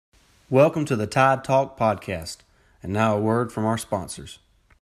Welcome to the Tide Talk podcast. And now a word from our sponsors.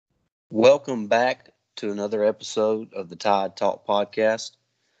 Welcome back to another episode of the Tide Talk podcast.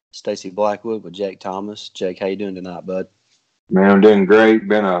 Stacy Blackwood with Jake Thomas. Jake, how you doing tonight, bud? Man, I'm doing great.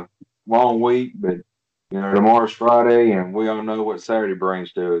 Been a long week, but tomorrow's Friday, and we all know what Saturday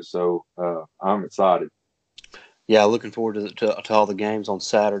brings to us. So I'm excited. Yeah, looking forward to all the games on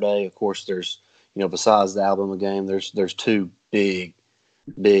Saturday. Of course, there's besides the Alabama game, there's two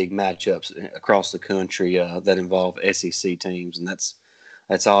big matchups across the country that involve SEC teams, and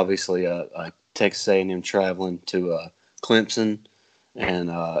that's obviously Texas A&M traveling to Clemson and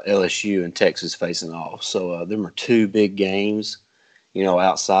LSU and Texas facing off. So them are two big games,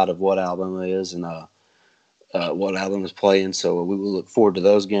 outside of what Alabama is and what Alabama's playing. So we will look forward to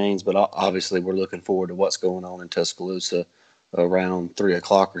those games. But obviously, we're looking forward to what's going on in Tuscaloosa around 3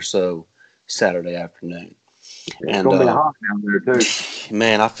 o'clock or so Saturday afternoon. It's gonna be hot down there too.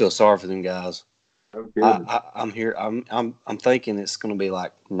 Man, I feel sorry for them guys. Okay. I'm here. I'm thinking it's going to be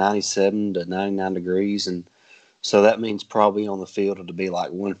like 97 to 99 degrees, and so that means probably on the field it'll be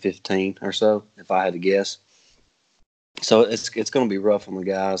like 115 or so, if I had to guess. So it's going to be rough on the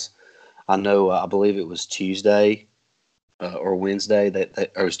guys. I know. I believe it was Tuesday or Wednesday or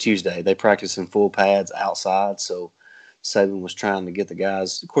it was Tuesday. They practiced in full pads outside. So Saban was trying to get the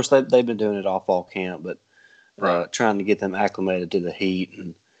guys. Of course, they've been doing it all fall camp, but trying to get them acclimated to the heat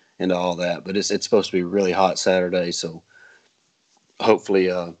and all that. But it's supposed to be really hot Saturday, so hopefully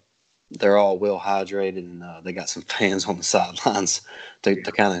they're all well hydrated and they got some fans on the sidelines to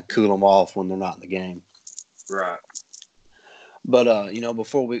kind of cool them off when they're not in the game. Right. But,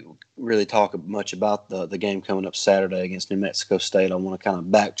 before we really talk much about the game coming up Saturday against New Mexico State, I want to kind of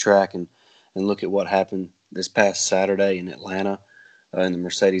backtrack and look at what happened this past Saturday in Atlanta in the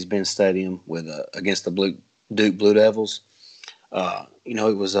Mercedes-Benz Stadium with against the Duke Blue Devils.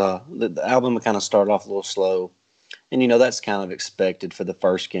 It was the Alabama kind of started off a little slow, and that's kind of expected for the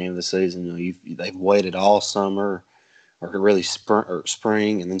first game of the season. They've waited all summer, or really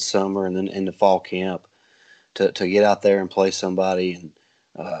spring, and then summer, and then into fall camp to get out there and play somebody.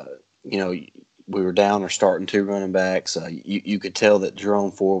 And we were down or starting two running backs. You could tell that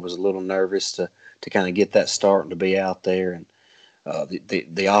Jerome Ford was a little nervous to kind of get that start and to be out there, and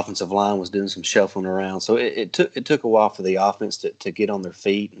the offensive line was doing some shuffling around. So it took a while for the offense to get on their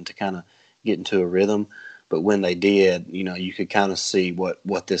feet and to kind of get into a rhythm. But when they did, you could kind of see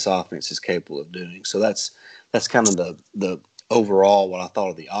what this offense is capable of doing. So that's kind of the overall what I thought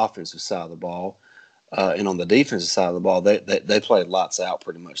of the offensive side of the ball. And on the defensive side of the ball, they played lights out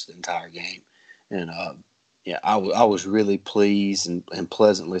pretty much the entire game. And I was really pleased and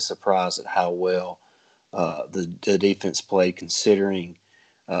pleasantly surprised at how well the defense played, considering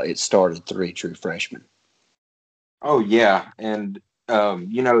it started three true freshmen. Oh yeah, and that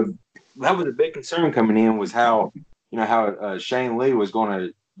was a big concern coming in was how Shane Lee was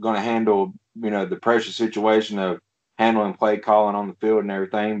going to handle the pressure situation of handling play calling on the field and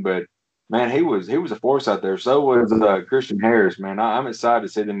everything. But man, he was a force out there. So was Christian Harris. Man, I'm excited to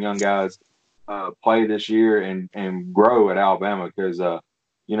see them young guys play this year and grow at Alabama because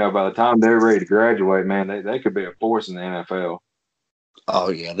by the time they're ready to graduate, man, they could be a force in the NFL. Oh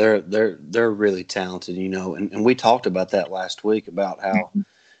yeah, they're really talented, and we talked about that last week about how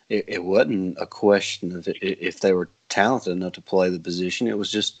it wasn't a question of if they were talented enough to play the position. It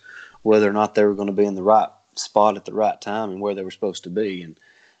was just whether or not they were going to be in the right spot at the right time and where they were supposed to be. And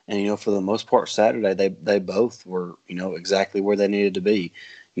for the most part, Saturday they both were exactly where they needed to be.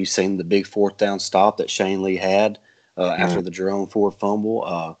 You've seen the big fourth down stop that Shane Lee had after the Jerome Ford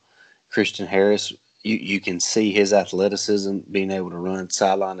fumble. Christian Harris, you can see his athleticism being able to run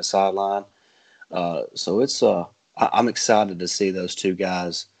sideline to sideline. So it's I'm excited to see those two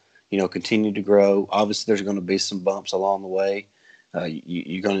guys, continue to grow. Obviously, there's going to be some bumps along the way.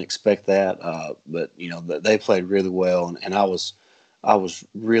 You're going to expect that, but they played really well, and I was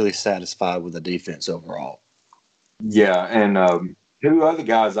really satisfied with the defense overall. Yeah, and two other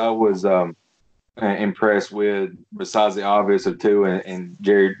guys I was impressed with, besides the obvious of two, and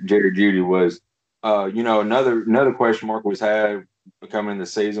Jerry Jeudy was, another question mark was had coming in the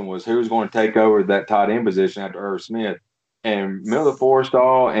season was who was going to take over that tight end position after Irv Smith. And Miller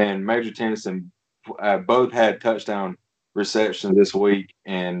Forristall and Major Tennyson both had touchdown receptions this week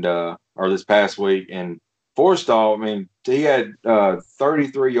or this past week. And Forristall, I mean, he had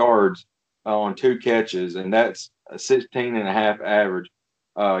 33 yards on two catches, and that's a 16.5 average.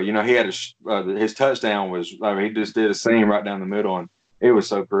 He had his touchdown was, he just did a seam right down the middle, and it was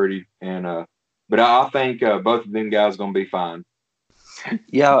so pretty. And but I think both of them guys are going to be fine.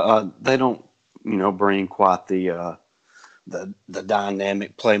 Yeah, they don't, bring quite the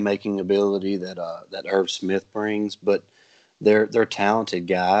dynamic playmaking ability that Irv Smith brings, but they're talented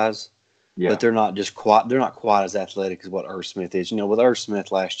guys. Yeah. But they're not quite as athletic as what Irv Smith is. With Irv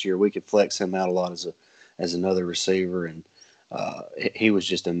Smith last year, we could flex him out a lot as another receiver, and he was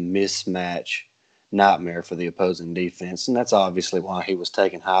just a mismatch nightmare for the opposing defense, and that's obviously why he was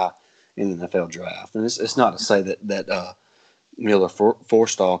taken high in the NFL draft. And it's not to say that Miller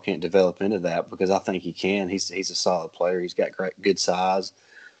Forstall can't develop into that, because I think he can. He's a solid player. He's got good size,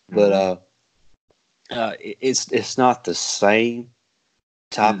 but it's not the same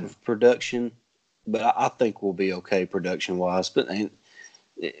type of production. But I think we'll be okay production wise. But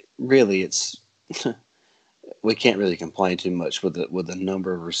really, it's we can't really complain too much with the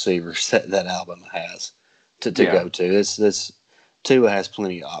number of receivers that Alabama has to go to. This Tua has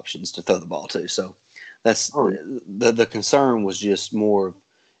plenty of options to throw the ball to. So that's the concern was just more,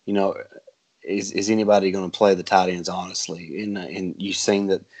 is anybody going to play the tight ends honestly? And you've seen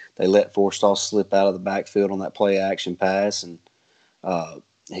that they let Forstall slip out of the backfield on that play action pass, and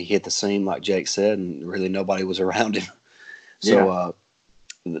he hit the seam like Jake said, and really nobody was around him. So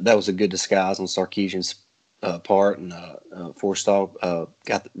that was a good disguise on Sarkisian's part, and Forstall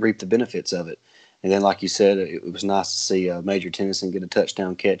reaped the benefits of it. And then, like you said, it was nice to see Major Tennyson get a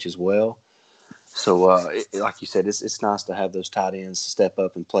touchdown catch as well. So, like you said, it's nice to have those tight ends step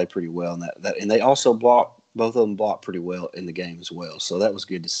up and play pretty well. And they also both of them blocked pretty well in the game as well. So that was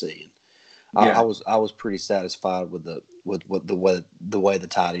good to see. And I was pretty satisfied with the way the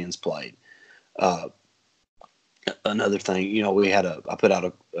tight ends played. Another thing, I put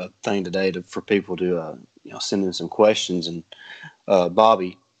out a thing today for people to send in some questions, and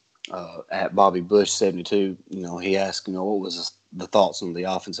Bobby at Bobby Bush 72, he asked, what was the thoughts on the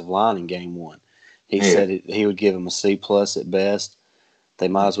offensive line in game one. He said he would give them a C+ at best. They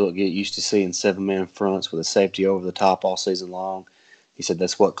might as well get used to seeing 7-man fronts with a safety over the top all season long. He said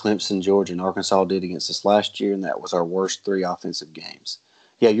that's what Clemson, Georgia, and Arkansas did against us last year, and that was our worst 3 offensive games.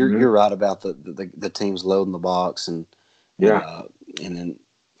 Yeah, you're right about the teams loading the box, and then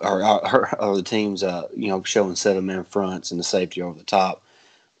or the teams showing 7-man fronts and the safety over the top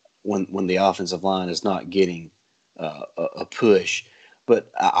when the offensive line is not getting a push. But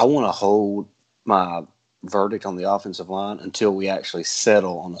I want to hold my verdict on the offensive line until we actually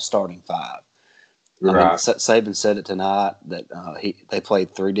settle on the starting 5. Right. I mean, Saban said it tonight that they played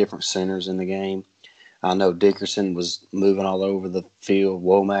 3 different centers in the game. I know Dickerson was moving all over the field.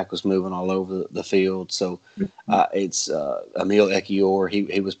 Womack was moving all over the field. So it's Emil Ekiyor.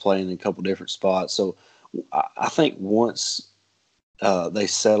 He was playing in a couple different spots. So I think once they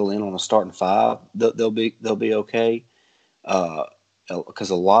settle in on a starting 5, they'll be okay. Because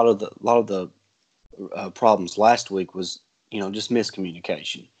a lot of the problems last week was just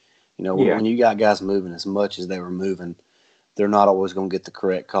miscommunication. When you got guys moving as much as they were moving, they're not always going to get the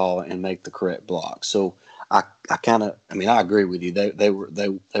correct call and make the correct block. So I agree with you. They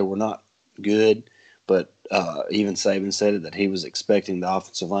were not good, but even Saban said it, that he was expecting the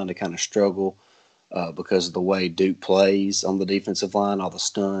offensive line to kind of struggle because of the way Duke plays on the defensive line, all the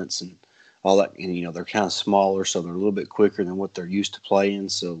stunts and all that. And they're kind of smaller, so they're a little bit quicker than what they're used to playing.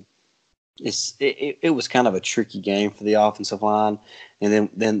 So it was kind of a tricky game for the offensive line, and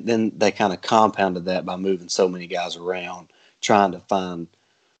then they kind of compounded that by moving so many guys around, trying to find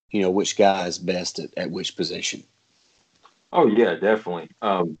which guy is best at which position. Oh yeah, definitely.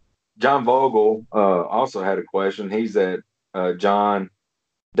 John Vogel also had a question. He's at John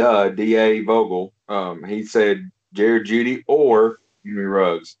D.A. Vogel. He said Jared Jeudy or Henry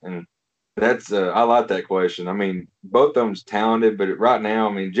Ruggs, and that's I like that question. I mean, both of them's talented, but right now,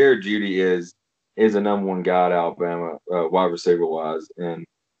 I mean, Jared Jeudy is the number 1 guy at Alabama, wide receiver wise, and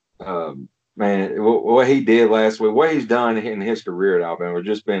man, what he did last week, what he's done in his career at Alabama, has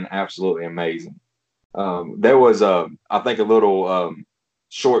just been absolutely amazing. There was I think a little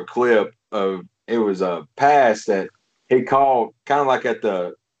short clip of it was a pass that he called kind of like at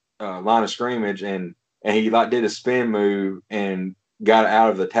the line of scrimmage, and he did a spin move and got out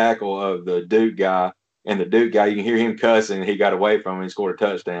of the tackle of the Duke guy, and the Duke guy, you can hear him cussing, and he got away from him and scored a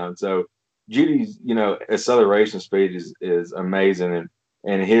touchdown. So Judy's, acceleration speed is amazing,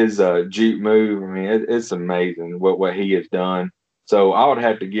 and his juke move, I mean, it's amazing what he has done. So I would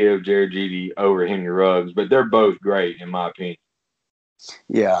have to give Jared Jeudy over Henry Ruggs, but they're both great in my opinion.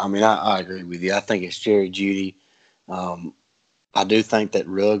 Yeah, I mean, I agree with you. I think it's Jared Jeudy. I do think that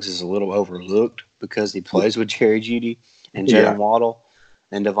Ruggs is a little overlooked because he plays with Jared Jeudy and Jalen Waddle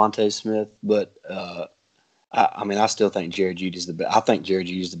and Devontae Smith. But I still think Jared Jeudy is the best. I think Jared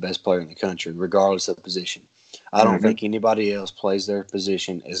Jeudy is the best player in the country, regardless of position. I don't think anybody else plays their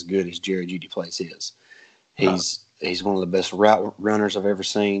position as good as Jared Jeudy plays his. He's one of the best route runners I've ever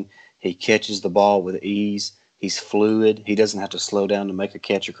seen. He catches the ball with ease. He's fluid. He doesn't have to slow down to make a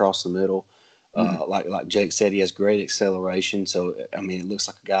catch across the middle. Like Jake said, he has great acceleration. So I mean, it looks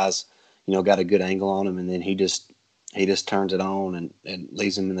like a guy's got a good angle on him, and then he just turns it on and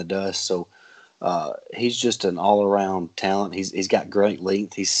leaves him in the dust. So he's just an all around talent. He's got great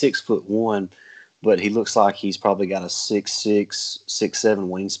length. He's 6'1", but he looks like he's probably got a 6'6", 6'7"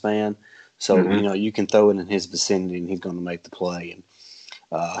 wingspan. So you can throw it in his vicinity, and he's going to make the play.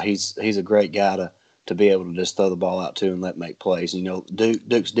 And he's a great guy to be able to just throw the ball out to and let make plays.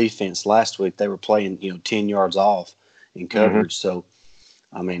 Duke's defense last week, they were playing 10 yards off in coverage. So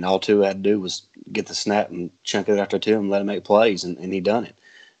I mean, all Tua had to do was get the snap and chunk it after to him and let him make plays, and he done it.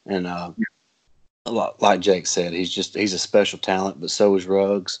 And like Jake said, he's a special talent, but so is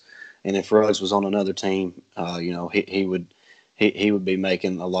Ruggs. And if Ruggs was on another team, he would be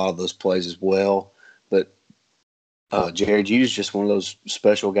making a lot of those plays as well. But Jerry Jeudy's just one of those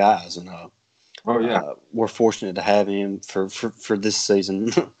special guys, and we're fortunate to have him for this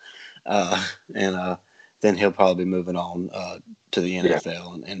season. And then he'll probably be moving on to the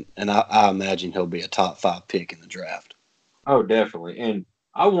NFL, and I imagine he'll be a top 5 pick in the draft. Oh, definitely. And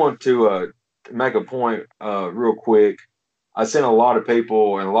I want to make a point real quick. I sent a lot of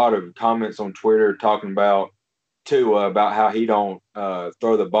people and a lot of comments on Twitter talking about Tua, about how he don't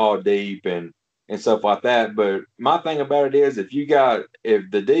throw the ball deep and stuff like that. But my thing about it is, if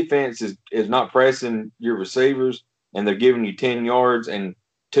the defense is not pressing your receivers and they're giving you 10 yards, and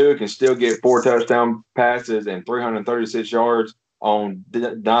Tua can still get 4 touchdown passes and 336 yards on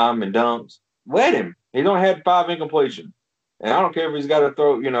dime and dumps, let him. He don't have 5 incompletion. And I don't care if he's got to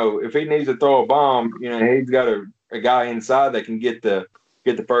throw, if he needs to throw a bomb, he's got a guy inside that can get the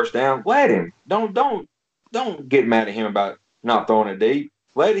first down. Let him. Don't get mad at him about not throwing it deep.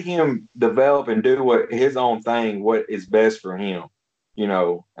 Let him develop and do his own thing, what is best for him.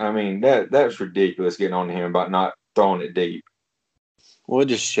 I mean, that's ridiculous getting on to him about not throwing it deep. Well, it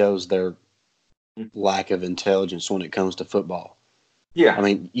just shows their lack of intelligence when it comes to football. Yeah. I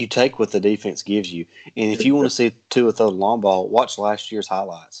mean, you take what the defense gives you. And if you want to see Tua throw the long ball, watch last year's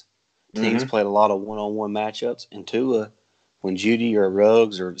highlights. Teams played a lot of one-on-one matchups, and Tua, when Jeudy or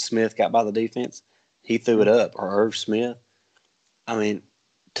Ruggs or Smith got by the defense, he threw it up, or Irv Smith. I mean,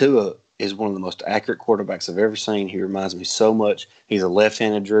 Tua is one of the most accurate quarterbacks I've ever seen. He reminds me so much. He's a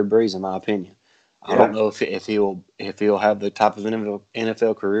left-handed Drew Brees, in my opinion. I don't know if he'll have the type of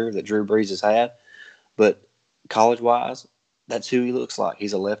NFL career that Drew Brees has had, but college-wise, that's who he looks like.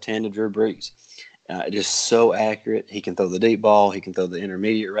 He's a left-handed Drew Brees. Just so accurate. He can throw the deep ball. He can throw the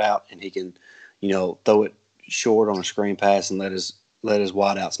intermediate route, and he can, throw it short on a screen pass and let his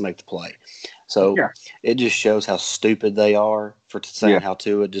wideouts make the play. So it just shows how stupid they are for saying how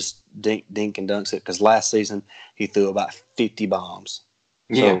Tua just dink and dunks it. Because last season he threw about 50 bombs.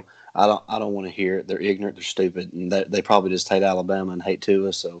 So I don't want to hear it. They're ignorant. They're stupid, and they probably just hate Alabama and hate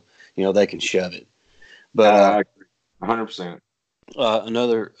Tua. So they can shove it. But 100%.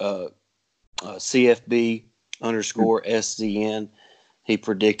 Another CFB _SZN. He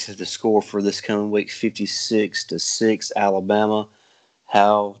predicted the score for this coming week, 56-6 Alabama.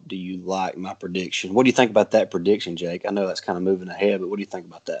 How do you like my prediction? What do you think about that prediction, Jake? I know that's kind of moving ahead, but what do you think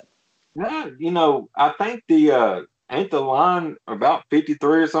about that? Yeah, I think ain't the line about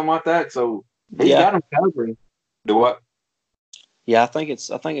 53 or something like that. So he got him covering. Do what? Yeah, I think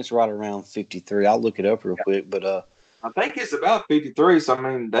it's right around 53. I'll look it up real quick, but I think it's about 53. So I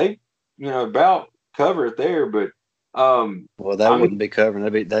mean, they about cover it there, but well, that wouldn't be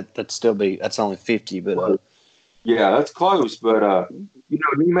covering. That'd still be, that's only 50, but yeah, that's close. But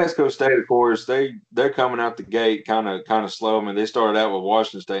New Mexico State, of course, they're coming out the gate kind of slow. I mean, they started out with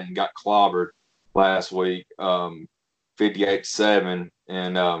Washington State and got clobbered last week, 58-7,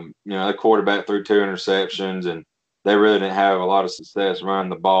 and the quarterback threw 2 interceptions, and they really didn't have a lot of success running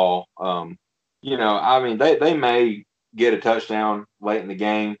the ball. I mean, they may get a touchdown late in the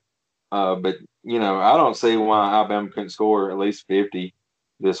game, but I don't see why Alabama couldn't score at least 50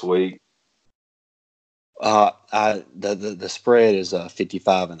 this week. The spread is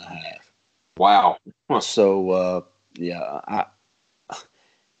 55.5. Wow. So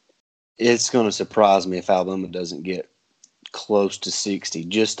it's going to surprise me if Alabama doesn't get close to 60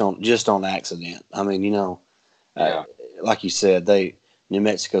 just on accident. I mean, like you said, New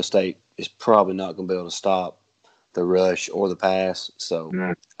Mexico State is probably not going to be able to stop the rush or the pass. So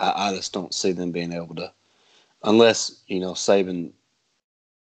I just don't see them being able to, unless Saban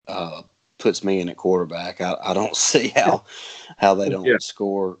puts me in at quarterback. I don't see how they don't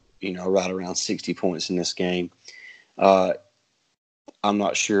score right around 60 points in this game. I'm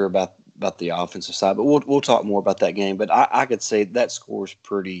not sure about about the offensive side, but we'll talk more about that game. But I could say that score's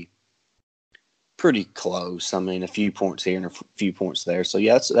pretty close. I mean, a few points here and a few points there. So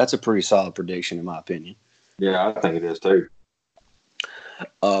yeah, that's a pretty solid prediction in my opinion. Yeah, I think it is too.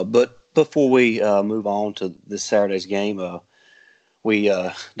 But before we move on to this Saturday's game, we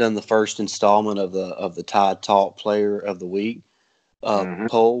done the first installment of the Tide Talk Player of the Week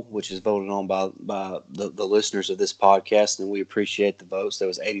poll, which is voted on by the listeners of this podcast, and we appreciate the votes. There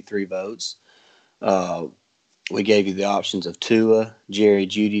was 83 votes. We gave you the options of Tua, Jerry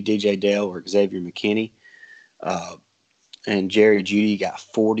Jeudy, DJ Dale, or Xavier McKinney. And Jerry Jeudy got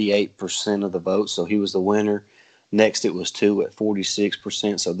 48% of the votes, so he was the winner. Next, it was Tua at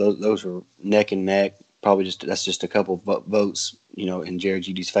 46%, so those were neck and neck. Probably that's just a couple of votes, in Jerry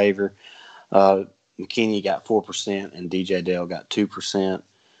Jeudy's favor. McKinney got 4%, and DJ Dale got 2%.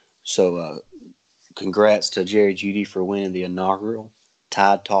 So, congrats to Jerry Jeudy for winning the inaugural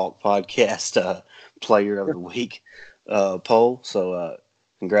Tide Talk podcast Player of the Week poll. So,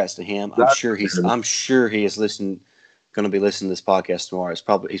 congrats to him. I'm sure he is going to be listening to this podcast tomorrow.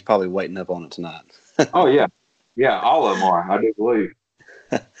 He's probably waiting up on it tonight. Oh yeah, all of them are. I do believe.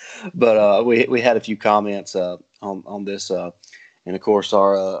 But we had a few comments on this, and of course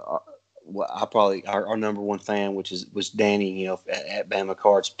our number one fan, was Danny, at Bama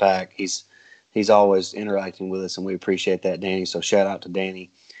Cards Pack. He's always interacting with us, and we appreciate that, Danny. So shout out to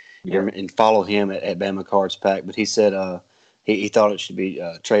Danny, and follow him at Bama Cards Pack. But he said he thought it should be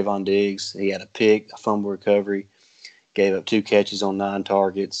Trayvon Diggs. He had a pick, a fumble recovery, gave up 2 catches on 9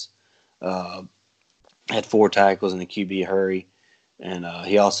 targets, had 4 tackles in a QB hurry. And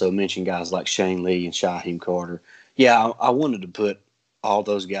he also mentioned guys like Shane Lee and Shaheem Carter. Yeah, I wanted to put all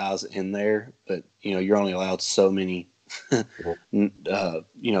those guys in there, but you're only allowed so many,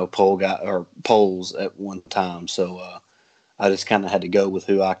 polls at one time. So I just kind of had to go with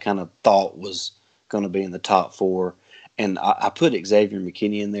who I kind of thought was going to be in the top 4, and I put Xavier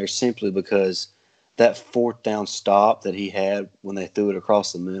McKinney in there simply because that 4th down stop that he had when they threw it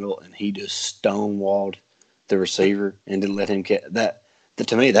across the middle, and he just stonewalled the receiver and didn't let him catch that.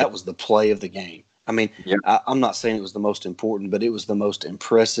 To me, that was the play of the game. I mean, I'm not saying it was the most important, but it was the most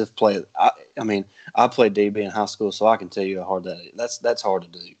impressive play. I mean, I played DB in high school, so I can tell you how hard that is. That's hard to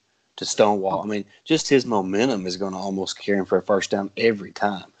do, to stonewall. I mean, just his momentum is going to almost carry him for a first down every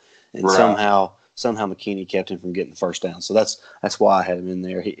time, and somehow McKinney kept him from getting the first down. So that's why I had him in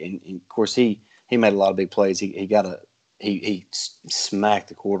there. And of course, he made a lot of big plays. He smacked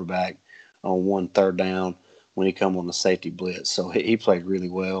the quarterback on 1 3rd down when he come on the safety blitz. So he played really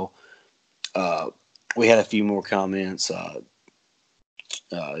well. We had a few more comments.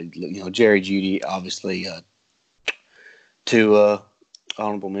 Jerry Jeudy, obviously, to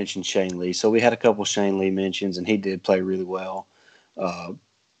honorable mention Shane Lee. So we had a couple Shane Lee mentions, and he did play really well.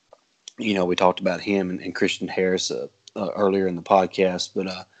 We talked about him and Christian Harris earlier in the podcast.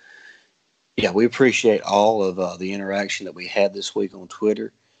 But, we appreciate all of the interaction that we had this week on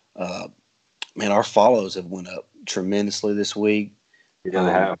Twitter. Man, our follows have went up tremendously this week. Yeah,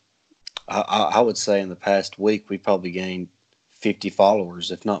 they have. I would say in the past week we probably gained 50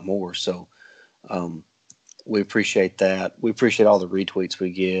 followers, if not more. So we appreciate that. We appreciate all the retweets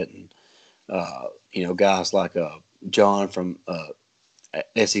we get, and guys like John from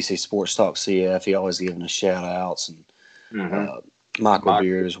SEC Sports Talk CF. He always giving us shout outs, and Michael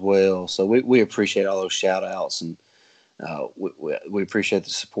Beard as well. So we appreciate all those shout outs, and we appreciate the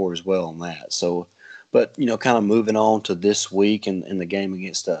support as well on that. So, but kind of moving on to this week in the game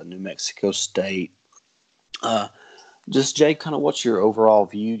against New Mexico State. Just Jake, kind of what's your overall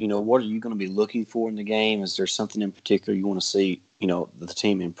view? What are you going to be looking for in the game? Is there something in particular you want to see, the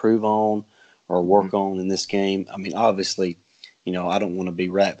team improve on or work on in this game? I mean, obviously, I don't want to be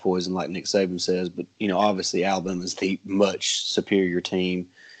rat poison like Nick Saban says, but obviously Alabama is the much superior team,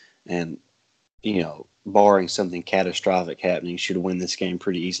 and barring something catastrophic happening, should win this game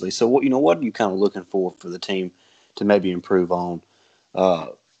pretty easily. So what are you kind of looking for the team to maybe improve on,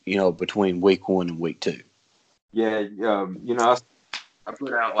 between week 1 and week 2? Yeah, I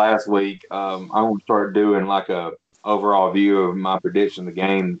put out last week. I'm going to start doing like a overall view of my prediction of the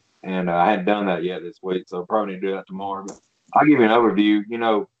game, and I hadn't done that yet this week, so I'll probably need to do that tomorrow. But I'll give you an overview. I'm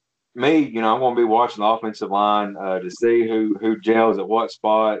going to be watching the offensive line to see who gels at what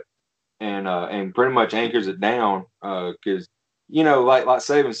spot, and pretty much anchors it down because like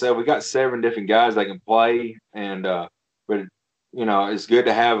Saban said, we got 7 different guys that can play, and but it's good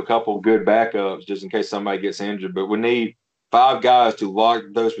to have a couple good backups just in case somebody gets injured. But we need 5 guys to lock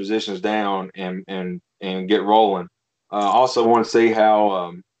those positions down and get rolling. Also want to see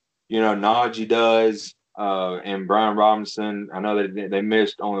how Najee does. and Brian Robinson. I know they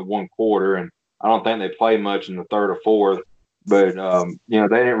missed only one quarter, and I don't think they played much in the third or fourth. But they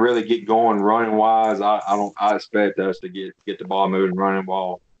didn't really get going running wise. I expect us to get the ball moving,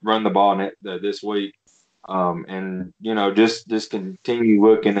 run the ball this week. And just continue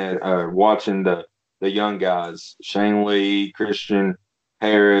looking at watching the young guys, Shane Lee, Christian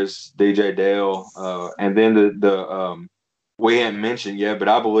Harris, DJ Dale, and then the we hadn't mentioned yet, but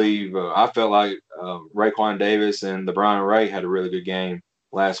I believe I felt like Raekwon Davis and the Brian Ray had a really good game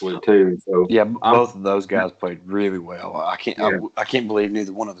last week too. So yeah, both of those guys played really well. I can't believe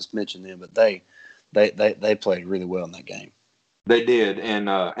neither one of us mentioned them, but they played really well in that game. They did, and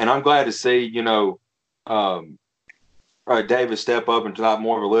I'm glad to see Davis step up into that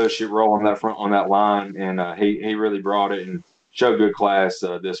more of a leadership role on that line, and he really brought it and showed good class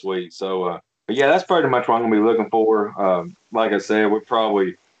this week. So, but yeah, that's pretty much what I'm going to be looking for. Like I said, we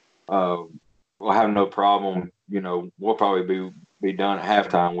probably will have no problem. We'll probably be done at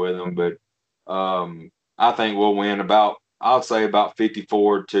halftime with them, but I think we'll win I'll say about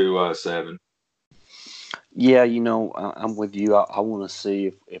 54-7. Yeah, I'm with you. I want to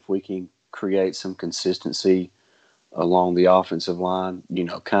see if we can create some consistency along the offensive line.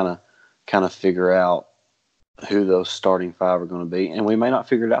 Kind of figure out who those starting five are going to be, and we may not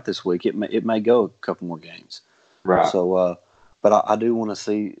figure it out this week. It may go a couple more games. Right. So, but I do want to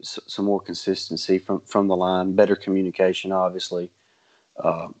see some more consistency from the line, better communication, obviously.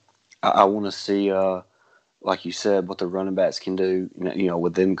 I want to see, like you said, what the running backs can do.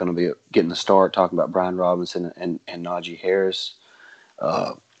 With them going to be getting the start. Talking about Brian Robinson and Najee Harris.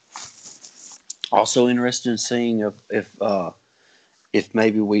 Also interested in seeing if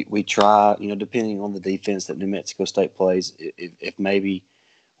maybe we try, depending on the defense that New Mexico State plays, if maybe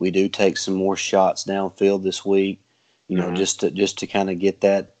we do take some more shots downfield this week, just to kind of get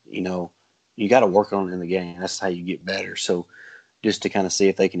that, you got to work on it in the game. That's how you get better. So just to kind of see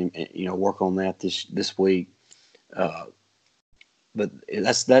if they can, work on that this week. But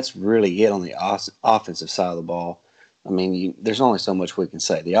that's really it on the offensive side of the ball. I mean, there's only so much we can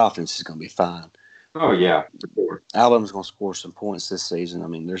say. The offense is going to be fine. Oh, yeah, for sure. Alabama's going to score some points this season. I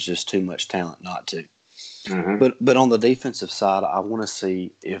mean, there's just too much talent not to. Mm-hmm. But on the defensive side, I want to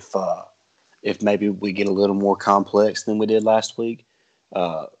see if maybe we get a little more complex than we did last week.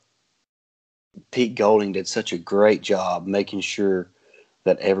 Pete Golding did such a great job making sure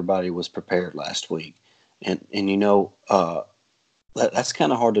that everybody was prepared last week. And that's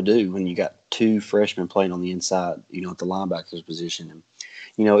kind of hard to do when you got two freshmen playing on the inside, at the linebackers position. And,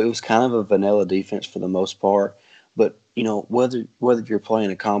 it was kind of a vanilla defense for the most part. But, whether you're playing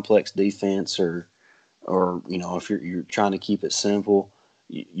a complex defense or if you're trying to keep it simple,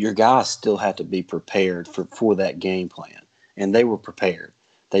 your guys still have to be prepared for that game plan. And they were prepared.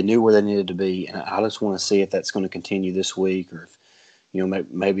 They knew where they needed to be. And I just want to see if that's going to continue this week or if,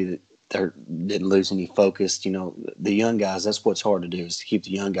 maybe they didn't lose any focus. The young guys, that's what's hard to do is to keep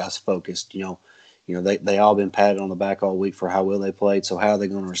the young guys focused. They all been patted on the back all week for how well they played. So how are they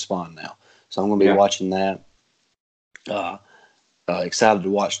going to respond now? So I'm going to be watching that. Excited to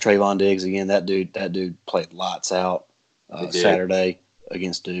watch Trayvon Diggs again. That dude played lights out Saturday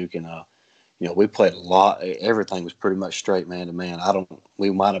against Duke, and we played a lot. Everything was pretty much straight man to man. We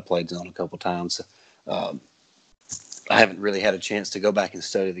might have played zone a couple times. I haven't really had a chance to go back and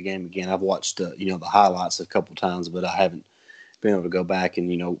study the game again. I've watched the highlights a couple times, but I haven't been able to go back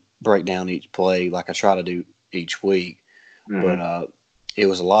and break down each play like I try to do each week. Mm-hmm. But it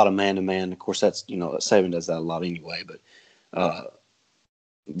was a lot of man to man. Of course, that's Saban does that a lot anyway. But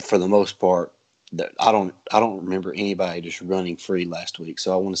for the most part, I don't remember anybody just running free last week.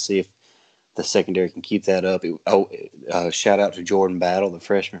 So I want to see if the secondary can keep that up. Shout out to Jordan Battle, the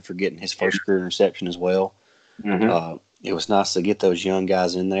freshman, for getting his first career interception as well. Mm-hmm. It was nice to get those young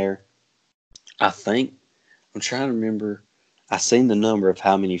guys in there. I'm trying to remember. I seen the number of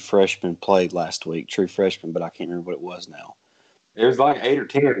how many freshmen played last week, true freshmen, but I can't remember what it was now. It was like 8 or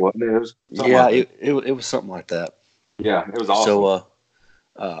 10, wasn't it? It was something like that. Yeah, it was awesome.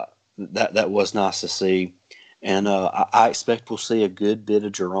 So that was nice to see. And I expect we'll see a good bit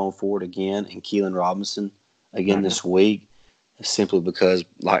of Jerome Ford again and Keelan Robinson again this week, simply because,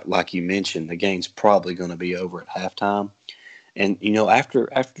 like you mentioned, the game's probably going to be over at halftime. And, after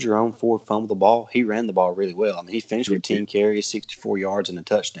Jerome Ford fumbled the ball, he ran the ball really well. I mean, he finished with 10 carries, 64 yards, and a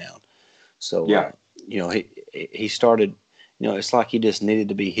touchdown. So, he started, it's like he just needed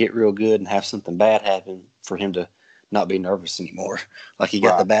to be hit real good and have something bad happen for him to not be nervous anymore. Like he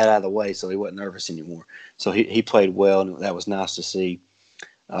got the bad out of the way, so he wasn't nervous anymore. So he played well, and that was nice to see.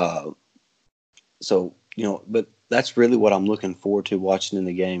 But that's really what I'm looking forward to watching in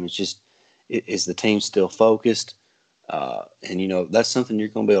the game. It's just is the team still focused? And that's something you're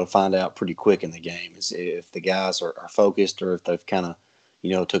going to be able to find out pretty quick in the game, is if the guys are focused or if they've kind of,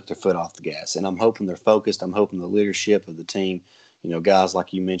 took their foot off the gas. And I'm hoping they're focused. I'm hoping the leadership of the team, guys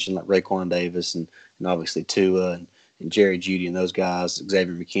like you mentioned, like Raekwon Davis and obviously Tua and Jerry Jeudy and those guys,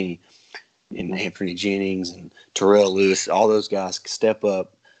 Xavier McKinney and Anthony Jennings and Terrell Lewis, all those guys step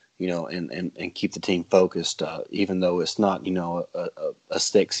up, and keep the team focused, even though it's not, a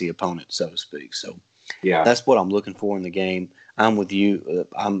sexy opponent, so to speak. So, yeah, that's what I'm looking for in the game. I'm with you.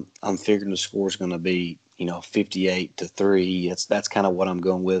 I'm figuring the score is going to be, 58-3. That's kind of what I'm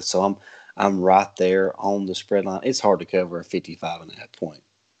going with. So I'm right there on the spread line. It's hard to cover a 55.5 point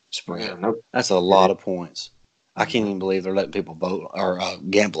spread. Yeah, nope. That's a lot of points. I can't even believe they're letting people vote or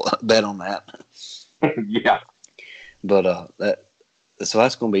bet on that. Yeah. But so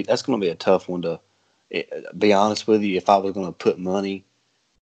that's gonna be a tough one to be honest with you. If I was gonna put money,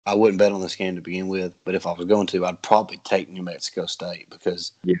 I wouldn't bet on this game to begin with. But if I was going to, I'd probably take New Mexico State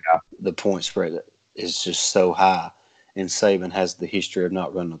because the point spread is just so high, and Saban has the history of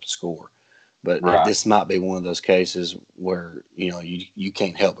not running up the score. But this might be one of those cases where you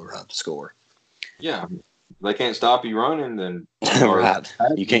can't help but run up the score. Yeah, they can't stop you running, then right.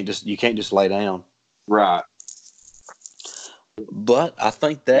 You can't just lay down. Right. But I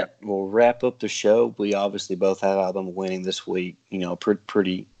think that will wrap up the show. We obviously both have Alabama winning this week,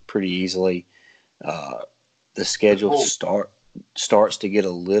 pretty easily. The schedule starts to get a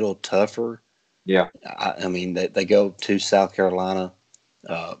little tougher. Yeah. I mean, they go to South Carolina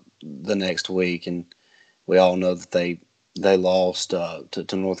the next week, and we all know that they lost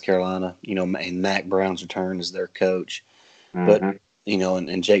to North Carolina, and Mack Brown's return as their coach. Mm-hmm. But,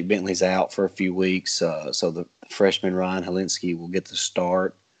 and Jake Bentley's out for a few weeks, so the freshman Ryan Helinski will get the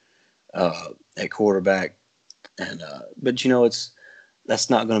start at quarterback. And but that's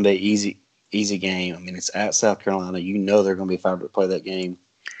not going to be an easy game. I mean, it's at South Carolina. They're going to be fired to play that game.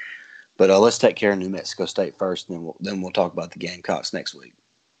 But let's take care of New Mexico State first, and then we'll talk about the Gamecocks next week.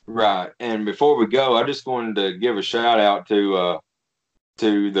 Right. And before we go, I just wanted to give a shout out to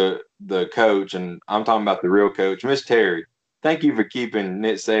the coach, and I'm talking about the real coach, Miss Terry. Thank you for keeping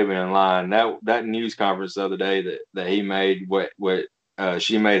Nick Saban in line. That news conference the other day that he made, what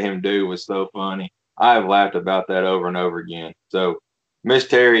she made him do, was so funny. I have laughed about that over and over again. So Miss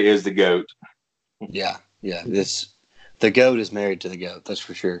Terry is the GOAT. Yeah. The GOAT is married to the GOAT. That's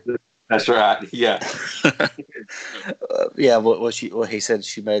for sure. That's right. Yeah. Yeah. What he said,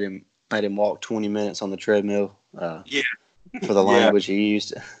 she made him walk 20 minutes on the treadmill. For the language he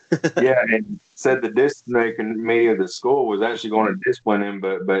used. Yeah, and said the disciplinary committee of the school was actually going to discipline him,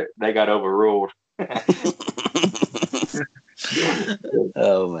 but they got overruled.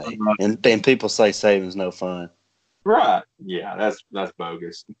 Oh man, and people say Saban's no fun. Right? Yeah, that's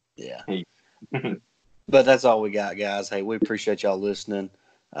bogus. Yeah. But that's all we got, guys. Hey, we appreciate y'all listening.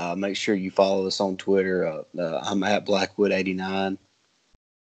 Make sure you follow us on Twitter. I'm at Blackwood89.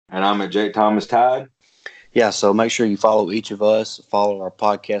 And I'm at Jake Thomas Tide. Yeah, so make sure you follow each of us. Follow our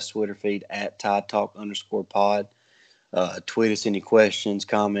podcast Twitter feed at Tide Talk _pod. Tweet us any questions,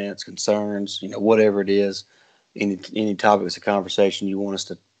 comments, concerns, whatever it is. Any topics of conversation you want us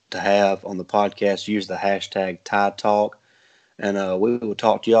to have on the podcast, use the hashtag Tide Talk. And we will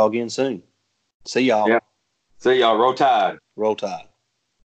talk to y'all again soon. See y'all. Yeah. See y'all. Roll Tide. Roll Tide.